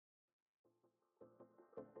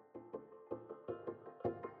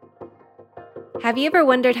Have you ever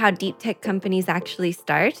wondered how deep tech companies actually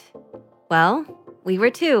start? Well, we were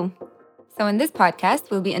too. So in this podcast,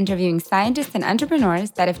 we'll be interviewing scientists and entrepreneurs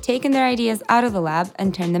that have taken their ideas out of the lab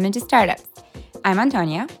and turned them into startups. I'm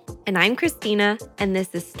Antonia. And I'm Christina, and this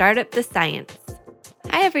is Startup the Science.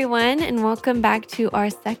 Hi, everyone, and welcome back to our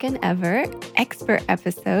second ever expert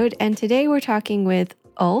episode. And today we're talking with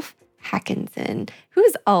Ulf Håkanson.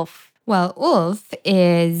 Who's Ulf? Well, Ulf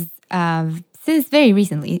is, since very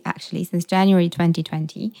recently, actually, since January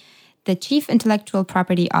 2020, the Chief Intellectual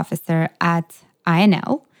Property Officer at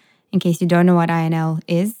INL. In case you don't know what INL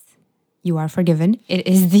is, you are forgiven. It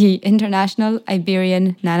is the International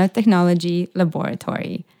Iberian Nanotechnology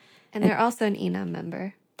Laboratory. And they're also an ENAM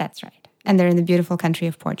member. That's right. And they're in the beautiful country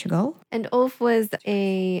of Portugal. And Ulf was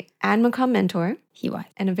a ADMACOM mentor. He was.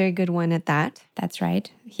 And a very good one at that. That's right.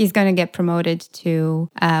 He's going to get promoted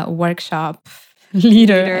to workshop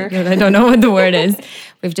leader. I don't know what the word is.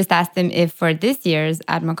 We've just asked him if for this year's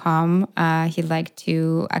ADMACOM, he'd like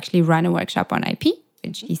to actually run a workshop on IP,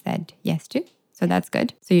 which he said yes to. So that's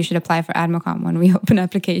good. So you should apply for ADMACOM when we open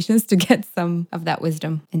applications to get some of that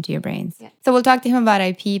wisdom into your brains. Yeah. So we'll talk to him about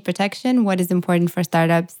IP protection, what is important for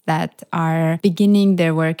startups that are beginning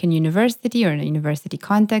their work in university or in a university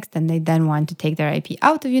context, and they then want to take their IP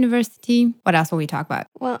out of university. What else will we talk about?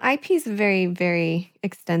 Well, IP is a very, very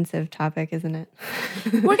extensive topic, isn't it?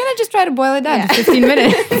 We're going to just try to boil it down to 15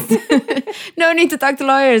 minutes. No need to talk to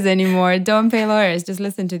lawyers anymore. Don't pay lawyers. Just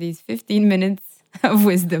listen to these 15 minutes of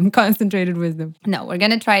wisdom, concentrated wisdom. No, we're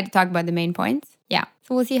going to try to talk about the main points. Yeah.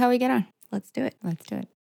 So we'll see how we get on. Let's do it.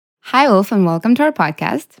 Hi, Ulf, and welcome to our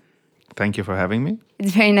podcast. Thank you for having me.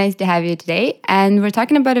 It's very nice to have you today. And we're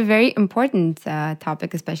talking about a very important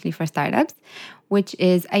topic, especially for startups, which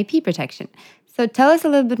is IP protection. So tell us a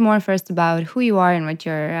little bit more first about who you are and what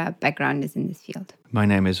your background is in this field. My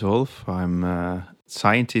name is Ulf. I'm a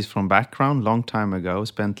scientist from background, long time ago.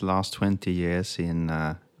 Spent the last 20 years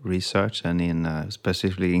in research and in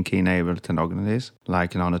specifically in key-enabled technologies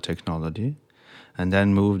like nanotechnology, and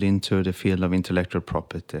then moved into the field of intellectual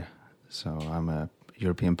property. So I'm a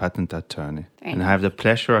European patent attorney. And I have the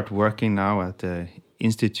pleasure at working now at the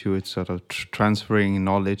institute, sort of transferring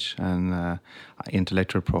knowledge and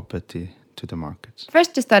intellectual property to the markets.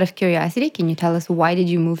 First, just out of curiosity, can you tell us why did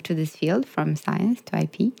you move to this field from science to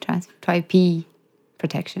IP, to IP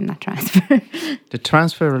protection, not transfer? The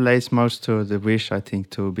transfer relates most to the wish, I think,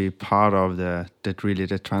 to be part of the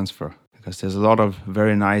transfer. Because there's a lot of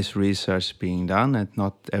very nice research being done and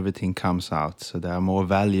not everything comes out. So there are more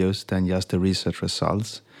values than just the research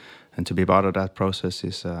results. And to be part of that process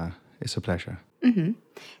is a pleasure. Mm-hmm.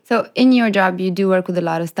 So in your job, you do work with a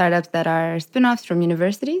lot of startups that are spin-offs from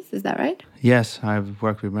universities. Is that right? Yes, I've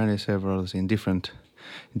worked with several in different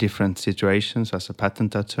situations as a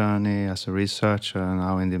patent attorney, as a researcher, and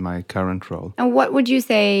now in my current role. And what would you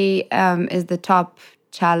say is the top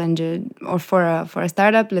challenge or for a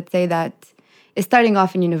startup, let's say, that is starting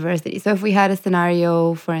off in university? So if we had a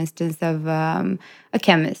scenario, for instance, of a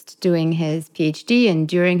chemist doing his PhD, and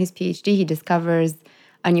during his PhD he discovers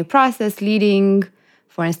a new process leading,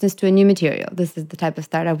 for instance, to a new material. This is the type of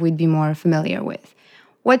startup we'd be more familiar with.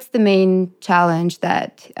 What's the main challenge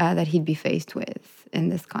that he'd be faced with in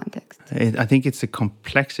this context? I think it's the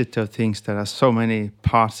complexity of things. There are so many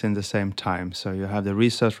parts in the same time. So you have the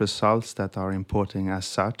research results that are important as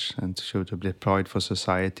such and should be deployed for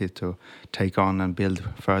society to take on and build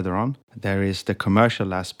further on. There is the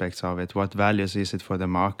commercial aspects of it. What values is it for the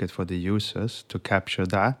market, for the users, to capture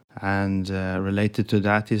that? And related to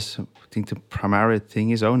that is, I think the primary thing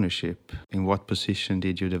is ownership. In what position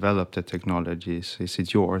did you develop the technologies? Is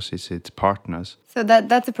it yours? Is it partners? So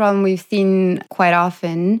that's a problem we've seen quite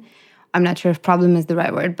often. I'm not sure if problem is the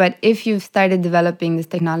right word, but if you've started developing this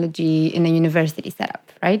technology in a university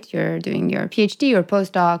setup, right? You're doing your PhD or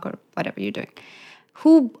postdoc or whatever you're doing.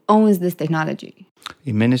 Who owns this technology?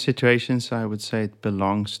 In many situations, I would say it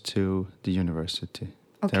belongs to the university.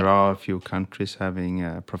 Okay. There are a few countries having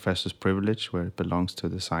a professor's privilege where it belongs to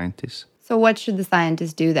the scientists. So what should the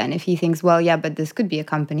scientist do then if he thinks, well, yeah, but this could be a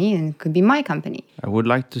company and it could be my company? I would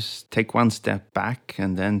like to take one step back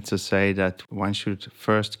and then to say that one should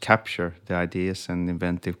first capture the ideas and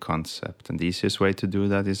inventive concept. And the easiest way to do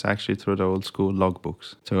that is actually through the old school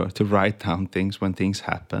logbooks, to write down things when things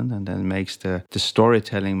happen, and then makes the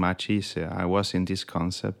storytelling much easier. I was in this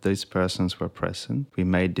concept, these persons were present, we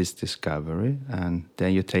made this discovery, and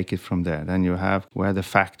then you take it from there. Then you have where the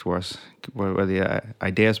fact was, where the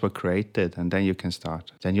ideas were created, and then you can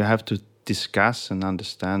start. Then you have to discuss and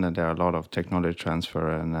understand that there are a lot of technology transfer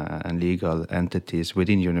and legal entities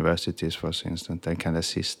within universities, for instance, that can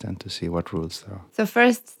assist and to see what rules there are. So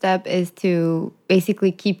first step is to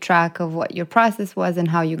basically keep track of what your process was and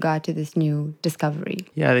how you got to this new discovery.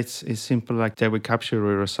 Yeah, it's simple like that. We capture the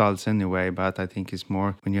results anyway, but I think it's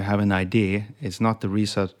more when you have an idea, it's not the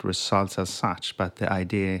research results as such, but the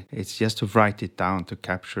idea, it's just to write it down, to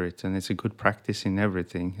capture it. And it's a good practice in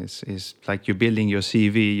everything. It's like you're building your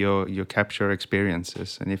CV, you capture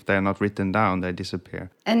experiences. And if they're not written down, they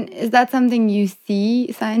disappear. And is that something you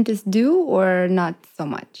see scientists do or not so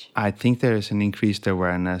much? I think there is an increased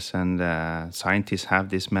awareness, and scientists have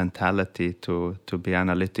this mentality to be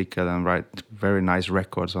analytical and write very nice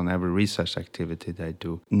records on every research activity they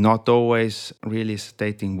do. Not always really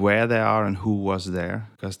stating where they are and who was there,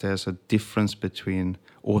 because there's a difference between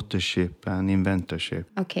authorship and inventorship.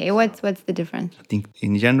 Okay, what's the difference? I think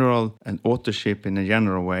in general, an authorship in a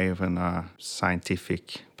general way of a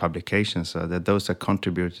scientific publication, so that those that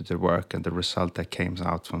contribute to the work and the result that came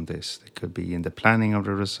out from this. It could be in the planning of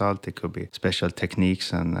the result, it could be special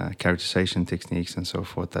techniques and characterization techniques and so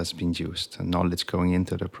forth that's been used, and knowledge going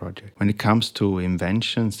into the project. When it comes to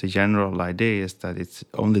inventions, the general idea is that it's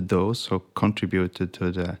only those who contributed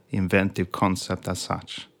to the inventive concept as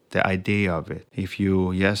such. The idea of it. If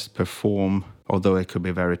you just perform, although it could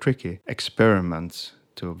be very tricky, experiments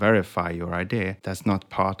to verify your idea, that's not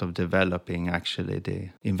part of developing actually the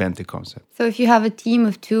inventive concept. So if you have a team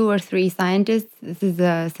of 2 or 3 scientists, this is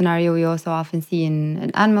a scenario we also often see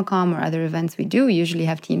in AdmaCom or other events we do. We usually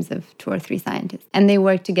have teams of 2 or 3 scientists. And they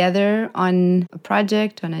work together on a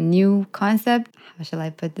project, on a new concept. How shall I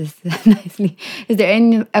put this nicely? Is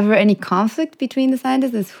there ever any conflict between the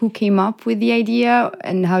scientists as who came up with the idea,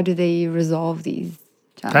 and how do they resolve these?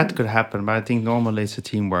 That could happen, but I think normally it's a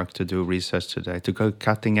teamwork to do research today. To go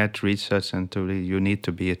cutting edge research, and you need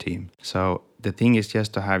to be a team. So the thing is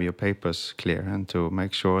just to have your papers clear and to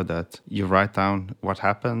make sure that you write down what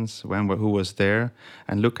happens, when, who was there,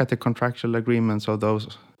 and look at the contractual agreements of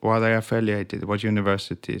those. Are they affiliated? What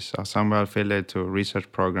universities? Are some affiliated to a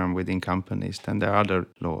research program within companies? Then there are other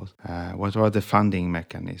laws. What are the funding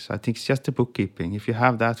mechanisms? I think it's just the bookkeeping. If you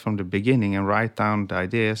have that from the beginning and write down the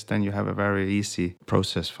ideas, then you have a very easy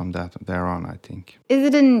process from there on, I think. Is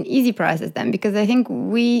it an easy process then? Because I think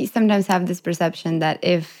we sometimes have this perception that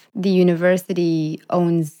if the university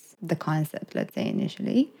owns the concept, let's say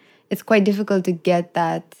initially, it's quite difficult to get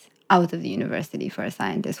that out of the university for a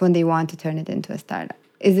scientist when they want to turn it into a startup.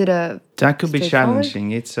 Is it that could be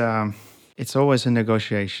challenging. It's always a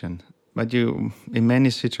negotiation. But in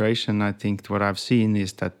many situations, I think what I've seen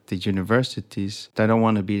is that the universities, they don't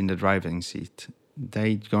want to be in the driving seat.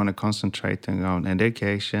 They're going to concentrate on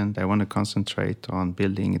education. They want to concentrate on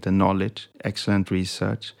building the knowledge, excellent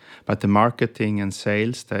research. But the marketing and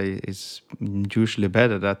sales, is usually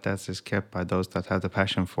better that is kept by those that have the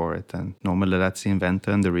passion for it. And normally that's the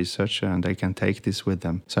inventor and the researcher, and they can take this with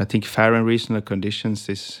them. So I think fair and reasonable conditions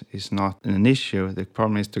is not an issue. The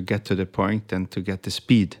problem is to get to the point and to get the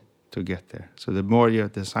speed to get there. So the more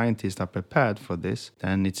the scientists are prepared for this,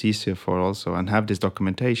 then it's easier for also, and have this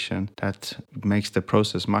documentation that makes the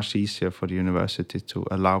process much easier for the university to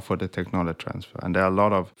allow for the technology transfer. And there are a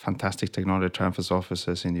lot of fantastic technology transfer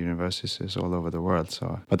offices in the universities all over the world.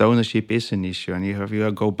 So, but ownership is an issue, and if you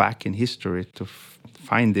go back in history to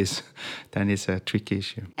find this, then it's a tricky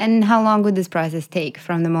issue. And how long would this process take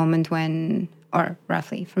from the moment when, or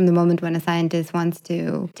roughly, from the moment when a scientist wants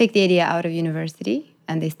to take the idea out of university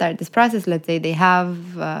and they start this process? Let's say they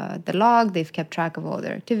have the log, they've kept track of all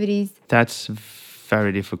their activities. That's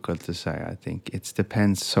very difficult to say, I think. It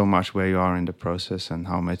depends so much where you are in the process and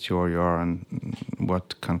how mature you are and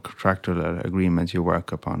what contractual agreements you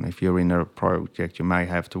work upon. If you're in a project, you might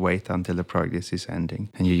have to wait until the project is ending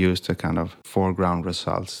and you use the kind of foreground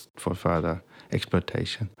results for further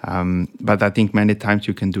exploitation. But I think many times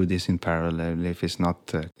you can do this in parallel if it's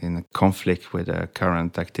not in a conflict with the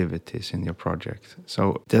current activities in your project.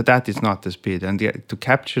 So that is not the speed. And to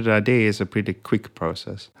capture the idea is a pretty quick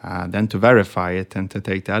process. Then to verify it and to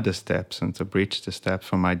take the other steps and to bridge the steps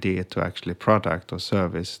from idea to actually product or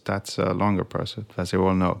service, that's a longer process. As you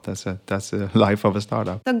all know, that's the life of a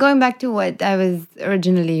startup. So going back to what I was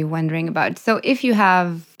originally wondering about. So if you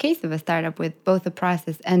have a case of a startup with both the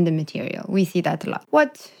process and the material, we see that a lot.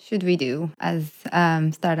 What should we do as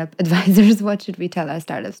startup advisors? What should we tell our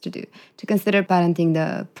startups to do? To consider patenting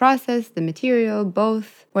the process, the material,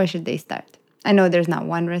 both? Where should they start? I know there's not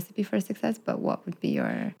one recipe for success, but what would be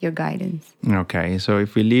your guidance? Okay, so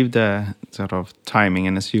if we leave the sort of timing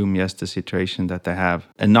and assume, yes, the situation that they have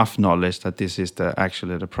enough knowledge that this is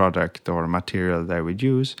actually the product or material they would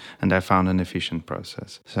use, and they found an efficient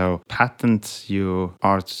process. So patents you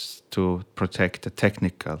are to protect the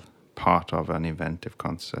technical part of an inventive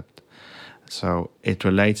concept. So it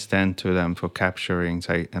relates then to them for capturing,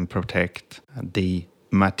 say, and protect the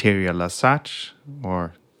material as such,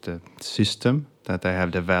 or the system that they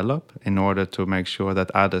have developed, in order to make sure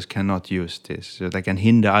that others cannot use this. So they can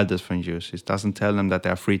hinder others from use it. It doesn't tell them that they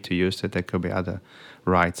are free to use it. There could be other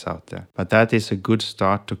rights out there. But that is a good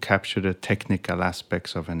start to capture the technical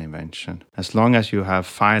aspects of an invention. As long as you have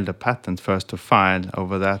filed a patent first to file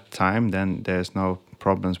over that time, then there's no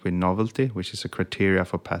problems with novelty, which is a criteria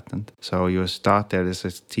for patent. So you start there as a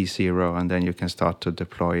T0, and then you can start to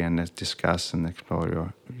deploy and discuss and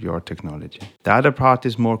explore your technology. The other part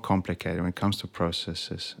is more complicated when it comes to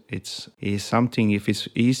processes. It's something, if it's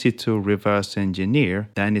easy to reverse engineer,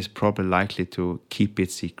 then it's probably likely to keep it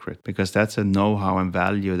secret, because that's a know-how and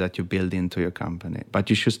value that you build into your company. But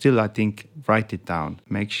you should still, I think, write it down.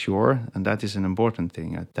 Make sure, and that is an important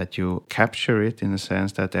thing, that you capture it in a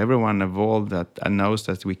sense that everyone involved that knows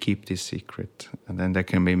that we keep this secret. And then there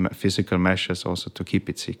can be physical measures also to keep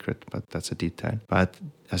it secret, but that's a detail. But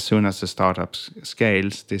as soon as the startup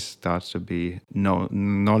scales, this starts to be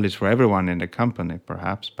knowledge for everyone in the company,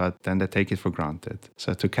 perhaps, but then they take it for granted.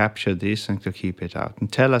 So to capture this and to keep it out, and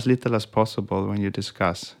tell as little as possible when you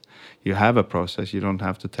discuss. You have a process, you don't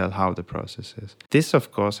have to tell how the process is. This,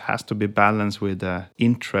 of course, has to be balanced with the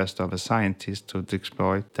interest of a scientist to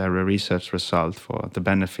exploit their research result for the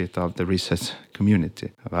benefit of the research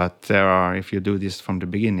community. But if you do this from the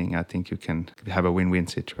beginning, I think you can have a win-win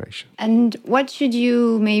situation. And what should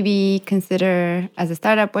you maybe consider as a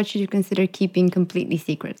startup? What should you consider keeping completely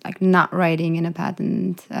secret, like not writing in a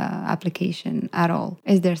patent application at all?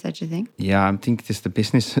 Is there such a thing? Yeah, I think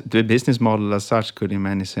the business model as such could in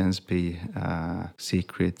many sense be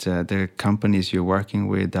secret. The companies you're working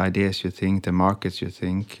with, the ideas you think, the markets you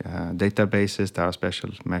think, databases, there are special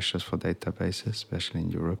measures for databases, especially in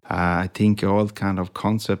Europe. I think all kind of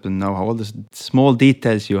concept and know all the small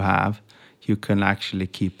details you have, you can actually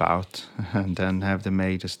keep out and then have the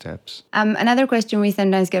major steps. Another question we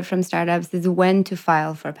sometimes get from startups is when to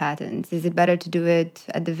file for patents. Is it better to do it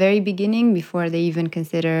at the very beginning before they even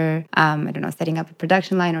consider, setting up a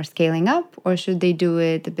production line or scaling up? Or should they do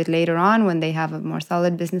it a bit later on when they have a more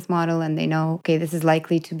solid business model and they know, okay, this is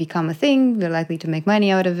likely to become a thing, they're likely to make money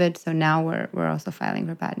out of it, so now we're also filing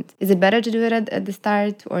for patents. Is it better to do it at the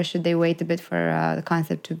start, or should they wait a bit for the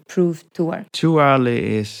concept to prove to work? Too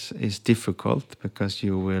early is difficult, because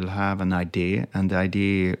you will have an idea, and the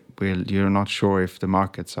idea you're not sure if the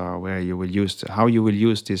markets are where you will use how you will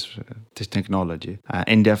use this technology,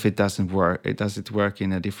 and if it doesn't work, does it work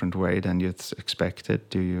in a different way than you expected?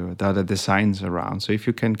 The other designs around? So if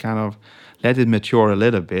you can kind of let it mature a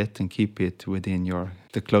little bit and keep it within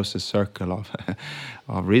the closest circle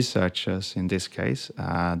of researchers in this case,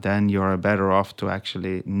 then you're better off to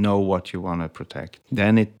actually know what you want to protect.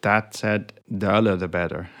 Then that said, the earlier the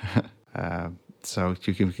better. So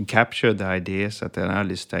you can capture the ideas at an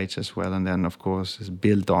early stage as well, and then of course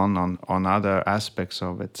build on other aspects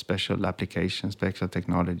of it, special applications, special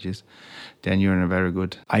technologies. Then you're in a very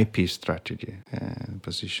good IP strategy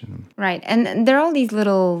position. Right, and there are all these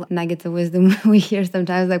little nuggets of wisdom we hear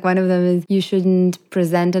sometimes. Like one of them is you shouldn't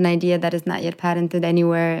present an idea that is not yet patented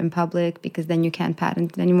anywhere in public, because then you can't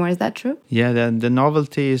patent it anymore. Is that true? Yeah, the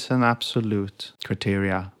novelty is an absolute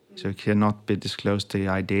criteria. So it cannot be disclosed the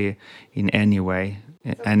idea in any way,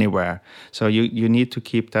 anywhere. So you need to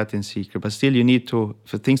keep that in secret. But still, you need to,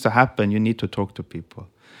 for things to happen, you need to talk to people.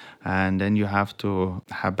 And then you have to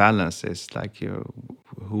have balances, like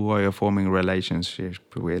who are you forming relationships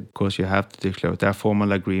with? Of course, you have to disclose. There are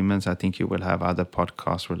formal agreements. I think you will have other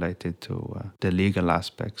podcasts related to the legal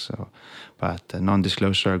aspects. But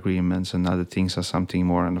non-disclosure agreements and other things are something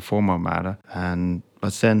more in a formal matter.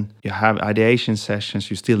 But then you have ideation sessions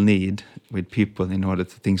you still need with people in order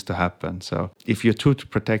for things to happen. So if you're too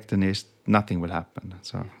protectionist, nothing will happen.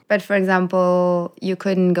 So. But for example, you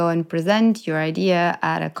couldn't go and present your idea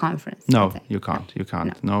at a conference. No, you can't. You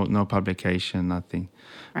can't. No publication, nothing.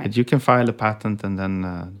 Right. But you can file a patent and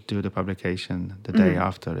then do the publication the day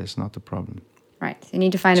after. It's not a problem. Right. So you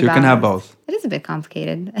need to find a So you balance. can have both. It is a bit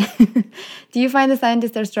complicated. Do you find the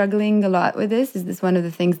scientists are struggling a lot with this? Is this one of the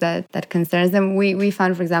things that concerns them? We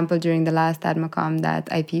found, for example, during the last AdmaCom that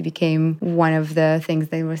IP became one of the things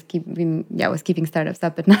that was keeping startups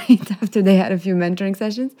up at night after they had a few mentoring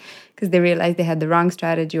sessions because they realized they had the wrong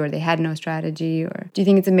strategy or they had no strategy. Or do you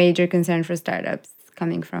think it's a major concern for startups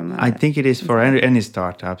coming from? I think it is for any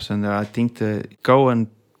startups, and I think to go and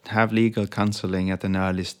have legal counseling at an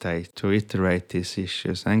early stage to iterate these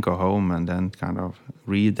issues and go home and then kind of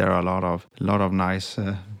read. There are a lot of nice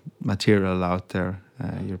material out there,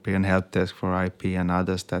 European Help Desk for IP and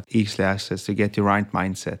others that easily access to get your right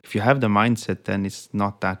mindset. If you have the mindset, then it's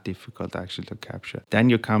not that difficult actually to capture. Then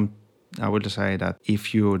you come, I would say that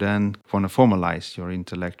if you then want to formalize your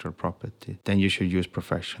intellectual property, then you should use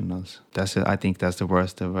professionals. I think that's the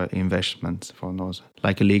worst of investments for those.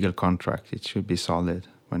 Like a legal contract, it should be solid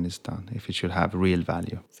when it's done, if it should have real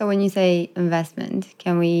value. So when you say investment,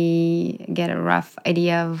 can we get a rough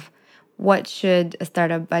idea of what should a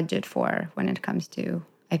startup budget for when it comes to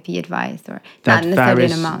IP advice, or not necessarily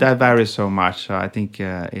an amount? That varies so much. So I think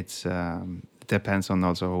it depends on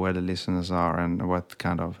also where the listeners are and what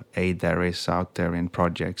kind of aid there is out there in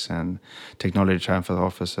projects, and technology transfer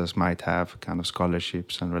officers might have kind of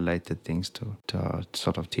scholarships and related things to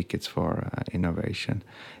sort of tickets for innovation.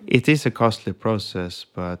 It is a costly process,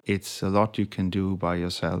 but it's a lot you can do by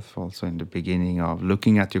yourself also in the beginning of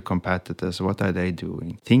looking at your competitors. What are they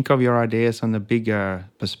doing? Think of your ideas on a bigger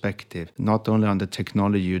perspective, not only on the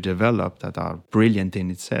technology you develop that are brilliant in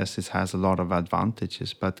itself. It has a lot of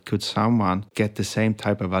advantages, but could someone get the same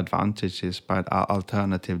type of advantages by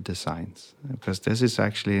alternative designs? Because this is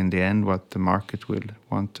actually in the end what the market will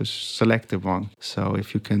want to select upon. So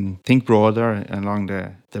if you can think broader along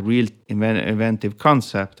the real inventive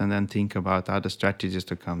concept and then think about other strategies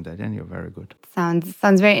to come there, then you're very good.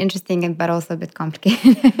 Sounds very interesting, but also a bit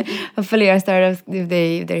complicated. Hopefully our startups, if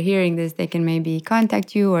they're hearing this, they can maybe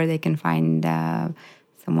contact you, or they can find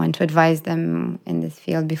someone to advise them in this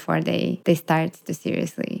field before they start to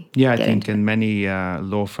seriously I think in many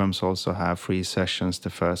law firms also have free sessions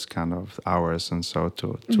the first kind of hours and so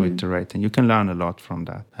to iterate, and you can learn a lot from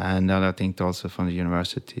that. And I think also from the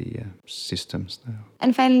university systems.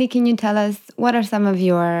 And finally, can you tell us what are some of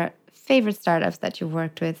your favorite startups that you've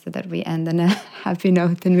worked with, so that we end on a happy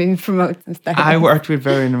note and maybe promote some startups? I worked with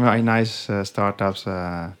very nice startups.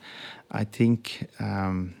 I think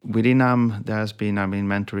within I've been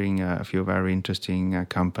mentoring a few very interesting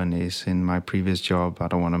companies in my previous job. I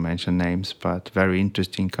don't want to mention names, but very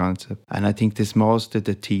interesting concept. And I think this most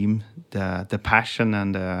the team, the passion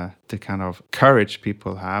and the kind of courage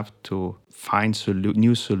people have to find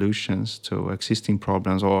new solutions to existing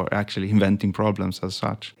problems, or actually inventing problems as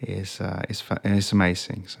such, is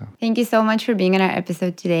amazing. So thank you so much for being on our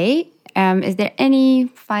episode today. Is there any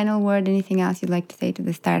final word, anything else you'd like to say to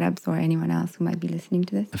the startups or anyone else who might be listening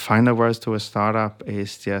to this? The final words to a startup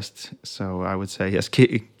is just, so I would say, just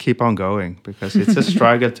keep on going, because it's a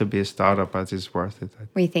struggle to be a startup, but it's worth it.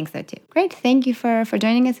 We think so too. Great. Thank you for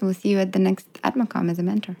joining us, and we'll see you at the next AdmaCom as a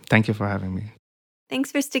mentor. Thank you for having me.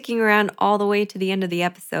 Thanks for sticking around all the way to the end of the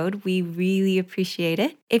episode. We really appreciate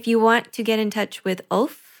it. If you want to get in touch with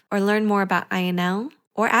Ulf or learn more about INL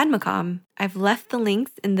or AdmaCom, I've left the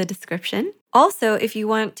links in the description. Also, if you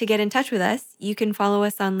want to get in touch with us, you can follow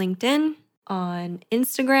us on LinkedIn, on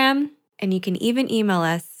Instagram, and you can even email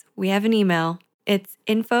us. We have an email. It's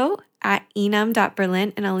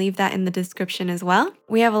info@enam.berlin, and I'll leave that in the description as well.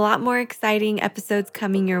 We have a lot more exciting episodes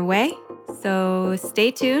coming your way, so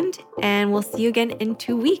stay tuned, and we'll see you again in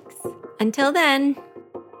 2 weeks. Until then,